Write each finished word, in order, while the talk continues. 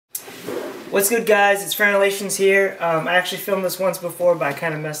What's good, guys? It's Franalations here. I actually filmed this once before, but I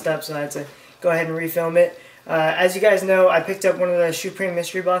kind of messed up, so I had to go ahead and refilm it. As you guys know, I picked up one of the Shoepremes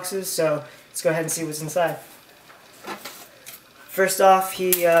mystery boxes, so let's go ahead and see what's inside. First off,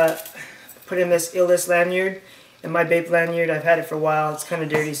 he put in this Illest lanyard, and my Bape lanyard, I've had it for a while. It's kind of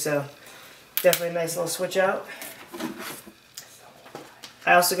dirty, so definitely a nice little switch out.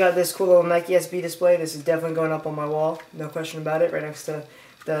 I also got this cool little Nike SB display. This is definitely going up on my wall, no question about it, right next to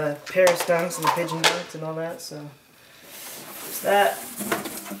the Paris dunks and the pigeon dunks and all that. So there's that.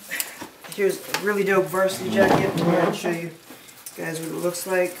 Here's a really dope varsity jacket. I'm going to show you guys what it looks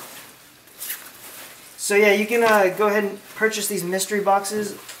like. So yeah, you can go ahead and purchase these mystery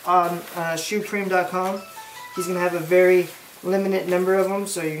boxes on Shoepremes.com. He's going to have a very limited number of them,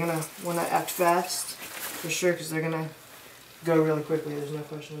 so you're going to want to act fast for sure, because they're going to go really quickly. There's no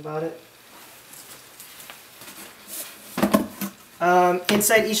question about it.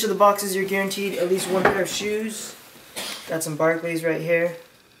 Inside each of the boxes, you're guaranteed at least one pair of shoes. Got some Barclays right here.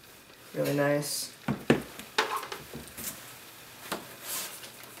 Really nice.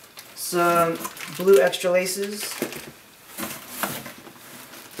 Some blue extra laces.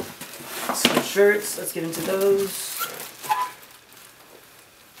 Some shirts. Let's get into those.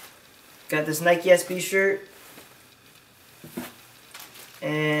 Got this Nike SB shirt.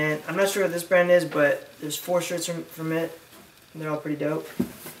 And I'm not sure what this brand is, but there's 4 shirts from it. And they're all pretty dope.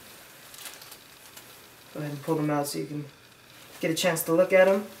 Go ahead and pull them out so you can get a chance to look at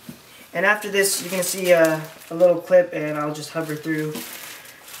them. And after this, you're going to see a little clip, and I'll just hover through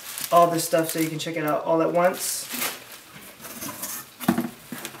all this stuff so you can check it out all at once.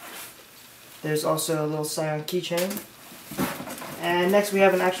 There's also a little Scion keychain. And next we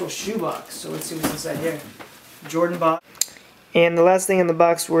have an actual shoe box. So let's see what's inside here. Jordan box. And the last thing in the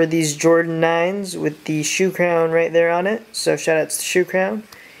box were these Jordan 9s with the shoe crown right there on it. So shout out to the shoe crown.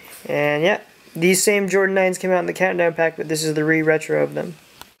 And yeah, these same Jordan 9s came out in the countdown pack, but this is the re-retro of them.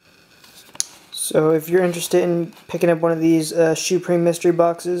 So if you're interested in picking up one of these Shoepremes mystery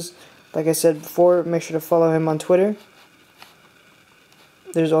boxes, like I said before, make sure to follow him on Twitter.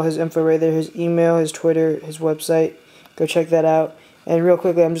 There's all his info right there, his email, his Twitter, his website. Go check that out. And real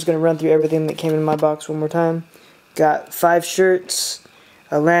quickly, I'm just going to run through everything that came in my box one more time. Got 5 shirts,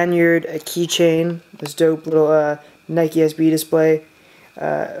 a lanyard, a keychain, this dope little Nike SB display,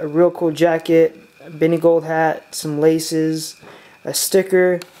 a real cool jacket, a Benny Gold hat, some laces, a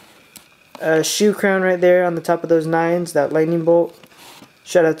sticker, a shoe crown right there on the top of those 9s, that lightning bolt.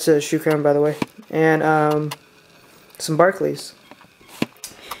 Shout out to Shoe Crown, by the way. And some Barclays.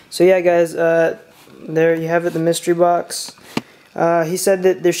 So yeah, guys, there you have it, the mystery box. He said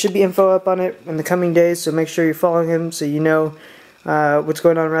that there should be info up on it in the coming days, so make sure you're following him so you know what's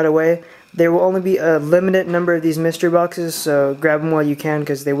going on right away. There will only be a limited number of these mystery boxes, so grab them while you can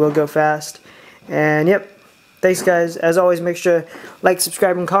because they will go fast. And yep, thanks guys. As always, make sure to like,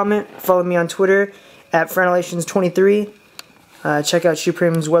 subscribe, and comment. Follow me on Twitter at Franalations23. Check out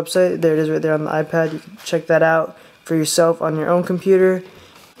Shoepremes' website. There it is right there on the iPad. You can check that out for yourself on your own computer.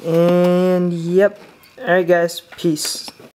 And yep, alright guys, peace.